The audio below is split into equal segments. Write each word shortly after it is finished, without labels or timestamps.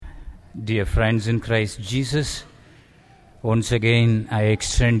Dear friends in Christ Jesus, once again I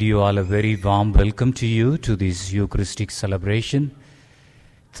extend you all a very warm welcome to you to this Eucharistic celebration,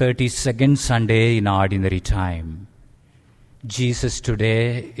 32nd Sunday in Ordinary Time. Jesus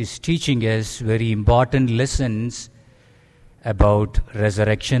today is teaching us very important lessons about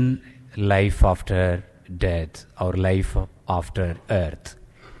resurrection, life after death, or life after earth.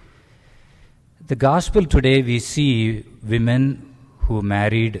 The Gospel today we see women who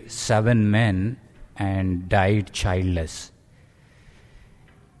married 7 men and died childless.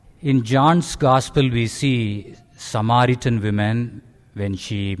 In John's Gospel we see Samaritan woman, when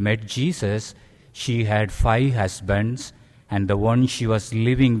she met Jesus, she had 5 husbands and the one she was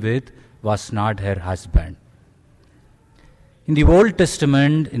living with was not her husband. In the Old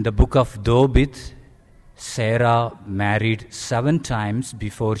Testament, in the book of Tobit, Sarah married 7 times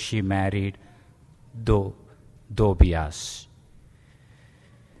before she married Tobias.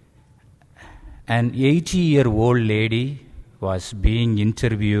 An 80-year-old lady was being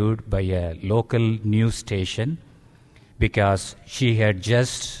interviewed by a local news station because she had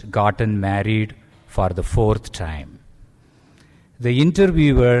just gotten married for the 4th time. The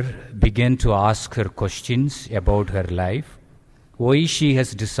interviewer began to ask her questions about her life, why she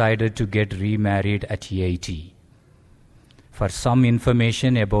has decided to get remarried at 80. For some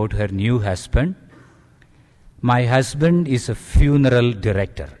information about her new husband, "My husband is a funeral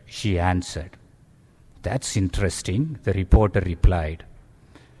director," she answered. "That's interesting," the reporter replied.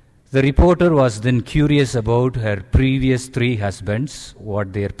 The reporter was then curious about her previous 3 husbands,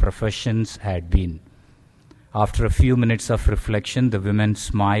 what their professions had been. After a few minutes of reflection, the woman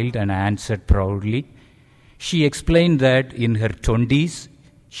smiled and answered proudly. She explained that in her 20s,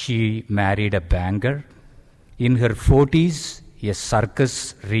 she married a banker, in her 40s, a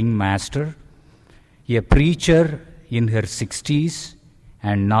circus ringmaster, a preacher in her 60s,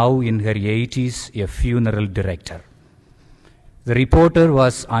 and now in her 80s, a funeral director. The reporter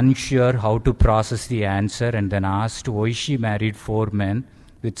was unsure how to process the answer and then asked why she married 4 men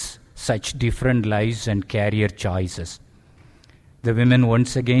with such different lives and career choices. The woman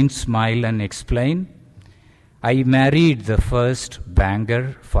once again smiled and explained, "I married the first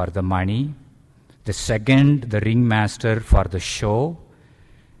banker for the money, the second the ringmaster for the show,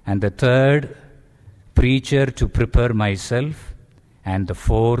 and the third preacher to prepare myself, and the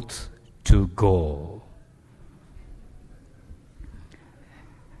 4th to go."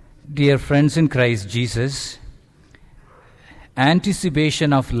 Dear friends in Christ Jesus,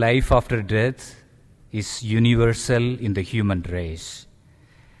 anticipation of life after death is universal in the human race.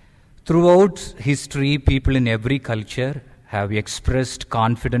 Throughout history, people in every culture have expressed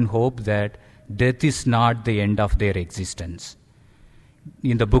confident hope that death is not the end of their existence.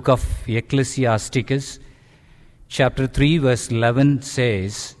 In the book of Ecclesiasticus, chapter 3, verse 11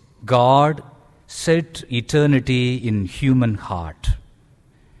 says, "God set eternity in human heart."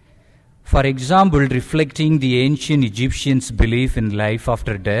 For example, reflecting the ancient Egyptians' belief in life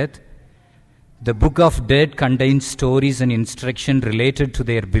after death, the Book of Dead contains stories and instruction related to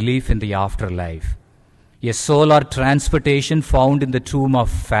their belief in the afterlife. A solar transportation found in the tomb of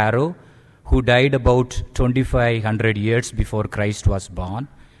Pharaoh, who died about 2500 years before Christ was born,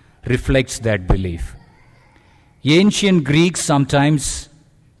 reflects that belief. Ancient Greeks sometimes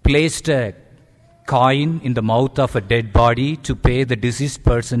placed a coin in the mouth of a dead body to pay the deceased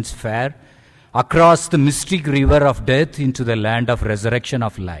person's fare across the mystic river of death into the land of resurrection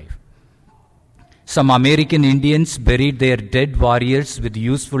of life. Some American Indians buried their dead warriors with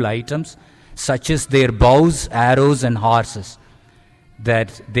useful items such as their bows, arrows, and horses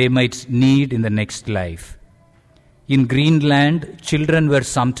that they might need in the next life. In Greenland, children were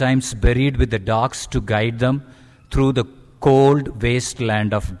sometimes buried with the dogs to guide them through the cold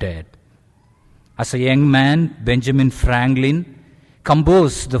wasteland of death. As a young man, Benjamin Franklin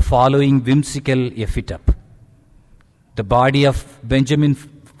composed the following whimsical epitaph. The body of Benjamin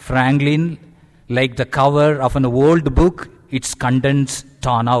Franklin, like the cover of an old book, its contents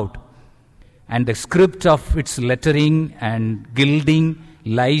torn out, and the script of its lettering and gilding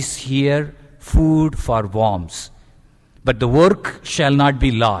lies here, food for worms. But the work shall not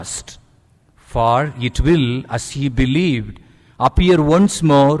be lost, for it will, as he believed, appear once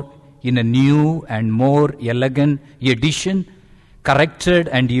more in a new and more elegant edition, corrected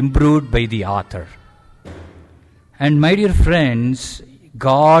and improved by the author. And my dear friends,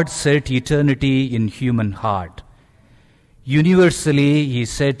 God set eternity in human heart. Universally, He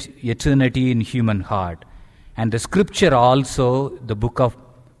set eternity in human heart. And the scripture also, the book of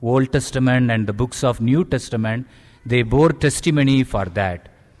Old Testament and the books of New Testament, they bore testimony for that.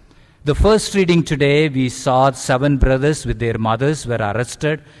 The first reading today, we saw 7 brothers with their mothers were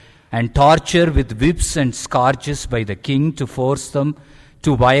arrested and torture with whips and scourges by the king to force them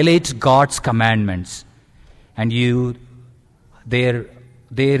to violate God's commandments. And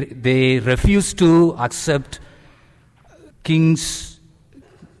they refused to accept king's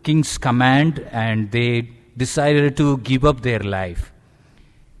command, and they decided to give up their life.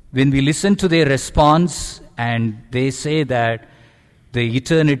 When we listen to their response, and they say that they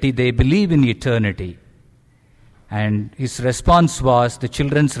believe in eternity. And the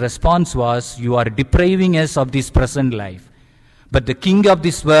children's response was, you are depriving us of this present life. But the king of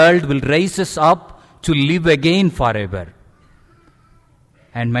this world will raise us up to live again forever.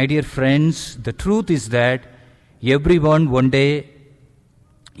 And my dear friends, the truth is that everyone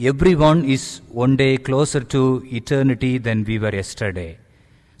is one day closer to eternity than we were yesterday.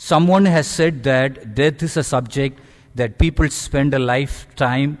 Someone has said that death is a subject that people spend a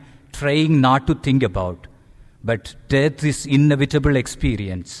lifetime trying not to think about. But death is inevitable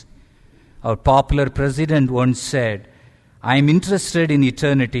experience. Our popular president once said, I am interested in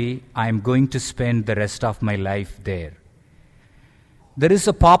eternity. I am going to spend the rest of my life there. There is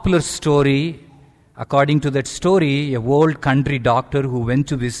a popular story. According to that story, an old country doctor who went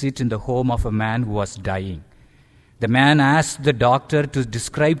to visit in the home of a man who was dying. The man asked the doctor to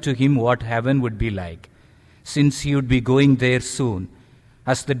describe to him what heaven would be like, since he would be going there soon.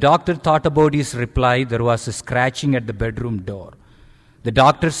 As the doctor thought about his reply, there was a scratching at the bedroom door. The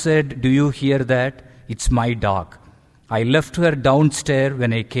doctor said, do you hear that? It's my dog. I left her downstairs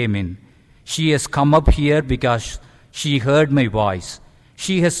when I came in. She has come up here because she heard my voice.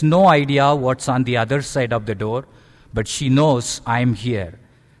 She has no idea what's on the other side of the door, but she knows I am here.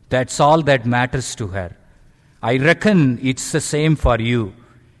 That's all that matters to her. I reckon it's the same for you.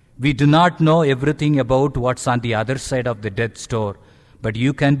 We do not know everything about what's on the other side of the death's door, but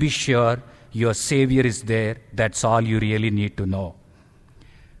you can be sure your Savior is there. That's all you really need to know.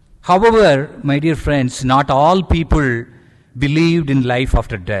 However, my dear friends, not all people believed in life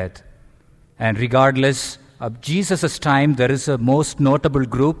after death. And regardless of Jesus' time, there is a most notable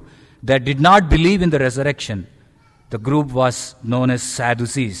group that did not believe in the resurrection. The group was known as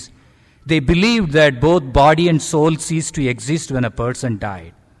Sadducees. They believed that both body and soul ceased to exist when a person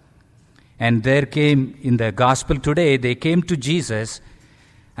died. And there came, in the gospel today, they came to Jesus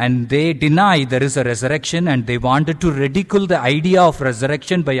and they deny there is a resurrection, and they wanted to ridicule the idea of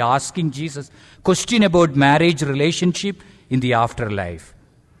resurrection by asking Jesus question about marriage relationship in the afterlife.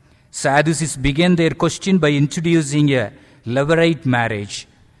 Sadducees began their question by introducing a levirate marriage.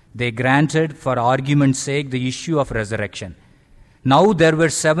 They granted, for argument's sake, the issue of resurrection. Now there were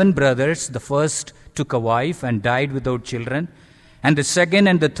 7 brothers. The first took a wife and died without children, and the second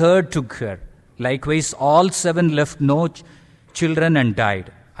and the third took her. Likewise, all 7 left no children and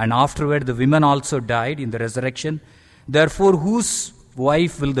died. And afterward the women also died in the resurrection. Therefore, whose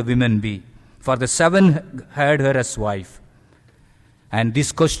wife will the women be? For the 7 had her as wife. And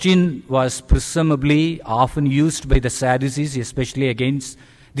this question was presumably often used by the Sadducees, especially against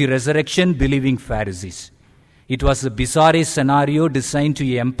the resurrection-believing Pharisees. It was a bizarre scenario designed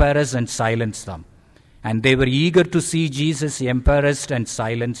to embarrass and silence them. And they were eager to see Jesus embarrassed and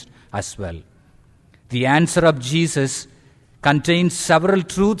silenced as well. The answer of Jesus contains several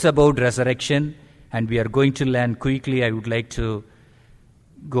truths about resurrection, and we are going to learn quickly. I would like to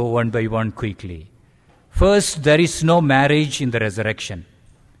go one by one quickly. First, there is no marriage in the resurrection.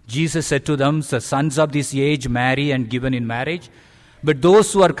 Jesus said to them, the sons of this age marry and given in marriage, but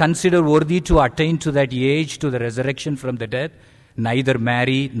those who are considered worthy to attain to that age, to the resurrection from the dead, neither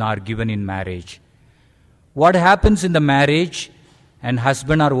marry nor given in marriage. What happens in the marriage? And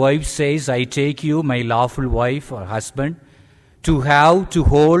husband or wife says, I take you, my lawful wife or husband, to have, to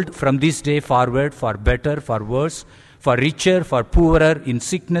hold from this day forward, for better, for worse, for richer, for poorer, in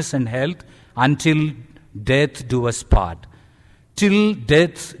sickness and health, until death do us part. Till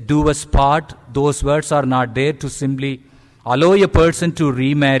death do us part, those words are not there to simply allow a person to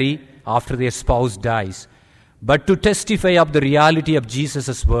remarry after their spouse dies, but to testify of the reality of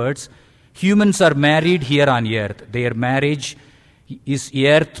Jesus' words. Humans are married here on earth. Their marriage is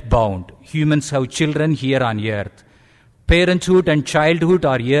earth-bound. Humans have children here on earth. Parenthood and childhood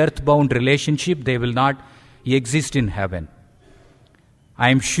are earth-bound relationship. They will not exist in heaven. I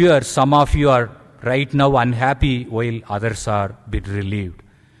am sure some of you are right now unhappy while others are a bit relieved.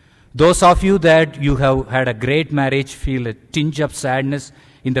 Those of you that you have had a great marriage feel a tinge of sadness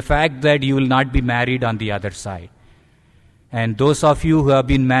in the fact that you will not be married on the other side. And those of you who have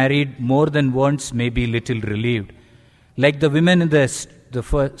been married more than once may be little relieved. Like the women in the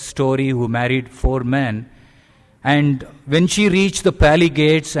first story who married 4 men, and when she reached the pearly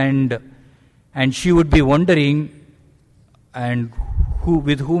gates and she would be wondering, and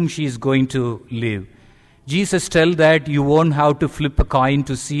with whom she is going to live. Jesus tells that you won't have to flip a coin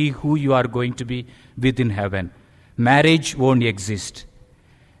to see who you are going to be with in heaven. Marriage won't exist.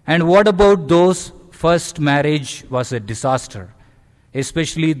 And what about those first marriage was a disaster,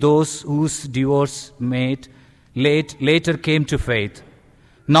 especially those whose divorce mate later came to faith?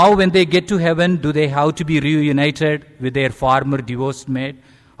 Now when they get to heaven, do they have to be reunited with their former divorced mate,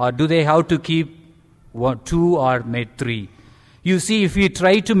 or do they have to keep two or mate three? You see, if we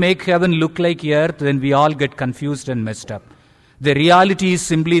try to make heaven look like earth, then we all get confused and messed up. The reality is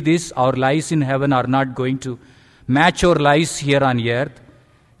simply this: our lives in heaven are not going to match our lives here on earth.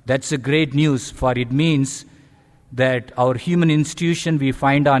 That's a great news, for it means that our human institution we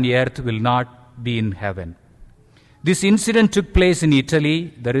find on earth will not be in heaven. This incident took place in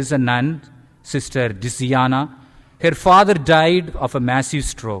Italy. There is a nun, Sister Tiziana. Her father died of a massive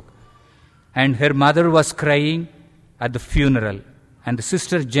stroke, and her mother was crying at the funeral. And the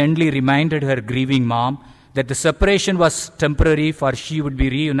sister gently reminded her grieving mom that the separation was temporary, for she would be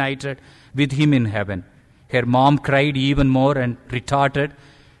reunited with him in heaven. Her mom cried even more and retorted,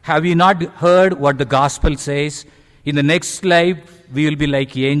 "Have you not heard what the gospel says? In the next life we will be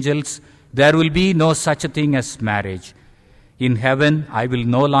like angels. There will be no such a thing as marriage. In heaven I will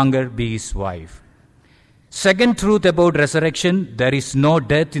no longer be his wife." Second truth about resurrection: there is no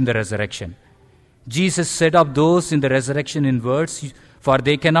death in the resurrection. Jesus said of those in the resurrection in words, "For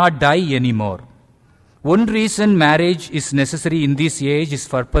they cannot die anymore." One reason marriage is necessary in this age is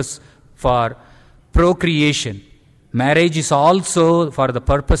for procreation. Marriage is also for the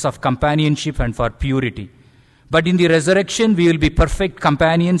purpose of companionship and for purity. But in the resurrection, we will be perfect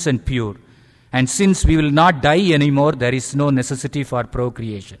companions and pure. And since we will not die anymore, there is no necessity for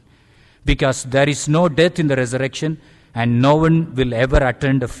procreation, because there is no death in the resurrection, and no one will ever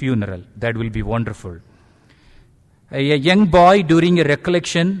attend a funeral. That will be wonderful. A young boy during a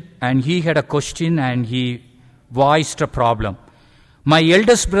recollection, and he had a question and he voiced a problem. "My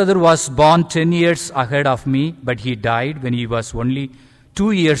eldest brother was born 10 years ahead of me, but he died when he was only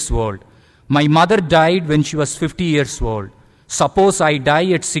 2 years old. My mother died when she was 50 years old. Suppose I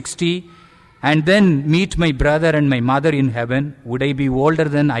die at 60 and then meet my brother and my mother in heaven. Would I be older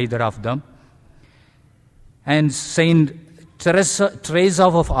than either of them?" And Saint Teresa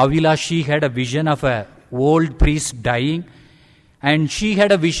of Avila, she had a vision of a old priest dying, and she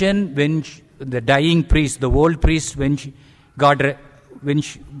had a vision when the dying priest, the old priest, when she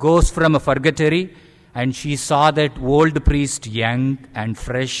goes from a purgatory, and she saw that old priest young and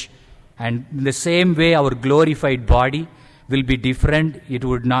fresh, and in the same way our glorified body will be different. It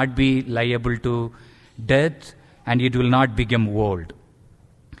would not be liable to death, and it will not become old.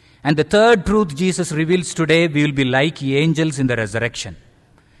 And the third truth Jesus reveals today: we will be like angels in the resurrection.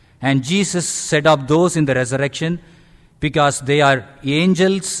 And Jesus said of those in the resurrection, because they are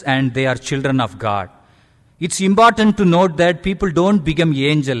angels and they are children of God. It's important to note that people don't become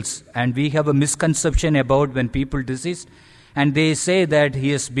angels, and we have a misconception about when people deceased, and they say that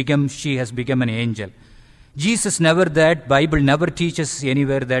she has become an angel. Jesus never that. Bible never teaches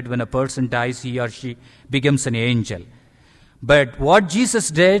anywhere that when a person dies, he or she becomes an angel. But what Jesus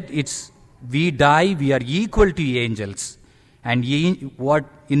did, we die, we are equal to angels. And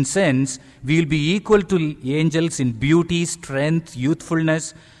in sense, we will be equal to angels in beauty, strength,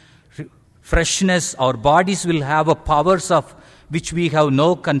 youthfulness, freshness. Our bodies will have a powers of which we have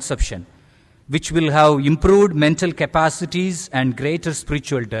no conception, which will have improved mental capacities and greater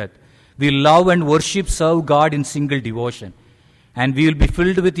spiritual depth. We will love and worship, serve God in single devotion. And we will be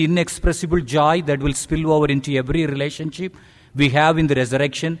filled with inexpressible joy that will spill over into every relationship we have in the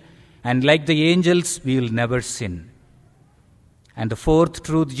resurrection. And like the angels, we will never sin. And the fourth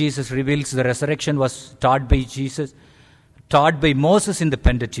truth Jesus reveals: the resurrection was taught by Moses in the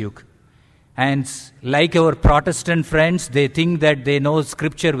Pentateuch. And like our Protestant friends, they think that they know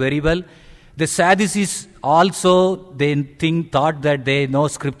Scripture very well. The Sadducees also, thought that they know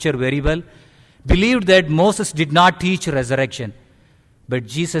Scripture very well, believed that Moses did not teach resurrection. But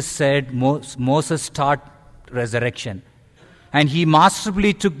Jesus said Moses taught resurrection. And he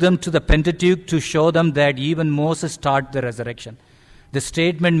masterfully took them to the Pentateuch to show them that even Moses taught the resurrection. The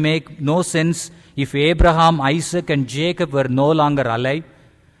statement makes no sense if Abraham, Isaac, and Jacob were no longer alive.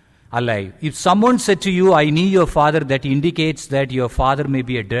 If someone said to you, "I knew your father," that indicates that your father may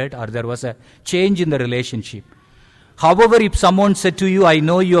be dead, or there was a change in the relationship. However, if someone said to you, "I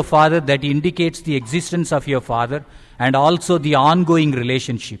know your father," that indicates the existence of your father and also the ongoing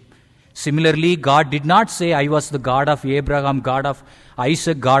relationship. Similarly, God did not say, "I was the God of Abraham, God of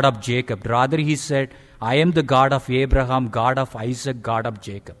Isaac, God of Jacob." Rather, he said, "I am the God of Abraham, God of Isaac, God of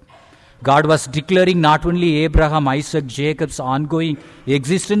Jacob." God was declaring not only Abraham, Isaac, Jacob's ongoing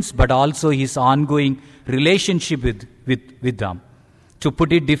existence, but also his ongoing relationship with them. To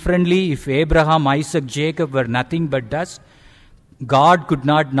put it differently, if Abraham, Isaac, Jacob were nothing but dust, God could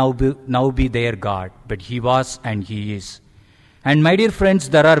not now be their God, but he was and he is. And my dear friends,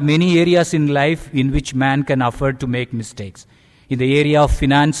 there are many areas in life in which man can afford to make mistakes. In the area of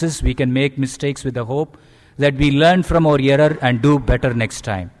finances, we can make mistakes with the hope that we learn from our error and do better next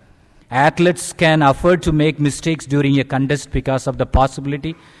time. Athletes can afford to make mistakes during a contest because of the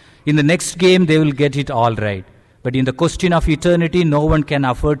possibility in the next game they will get it all right. But in the question of eternity, no one can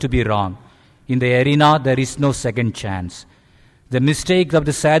afford to be wrong. In the arena, there is no second chance. The mistake of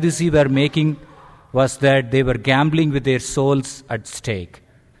the Sadducees were making was that they were gambling with their souls at stake.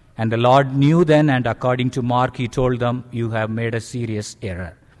 And the Lord knew then, and according to Mark, he told them, "You have made a serious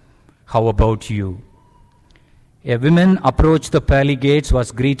error. How about you?" A woman approached the pearly gates,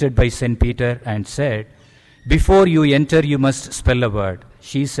 was greeted by St. Peter and said, "Before you enter, you must spell a word."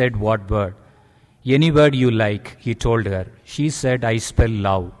 She said, "What word?" "Any word you like," he told her. She said, "I spell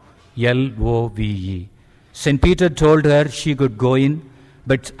love, Love." St. Peter told her she could go in,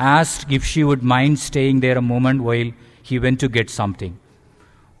 but asked if she would mind staying there a moment while he went to get something.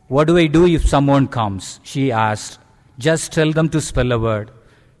 "What do I do if someone comes?" she asked. "Just tell them to spell a word."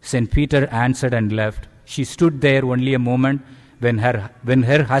 St. Peter answered and left. She stood there only a moment when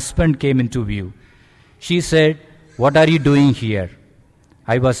her husband came into view. She said, "What are you doing here?"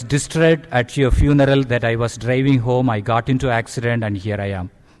 "I was distraught at your funeral that I was driving home. I got into accident and here I am."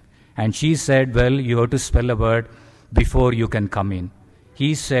 And she said, "Well, you have to spell a word before you can come in." He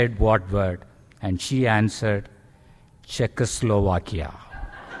said, "What word?" And she answered, "Czechoslovakia."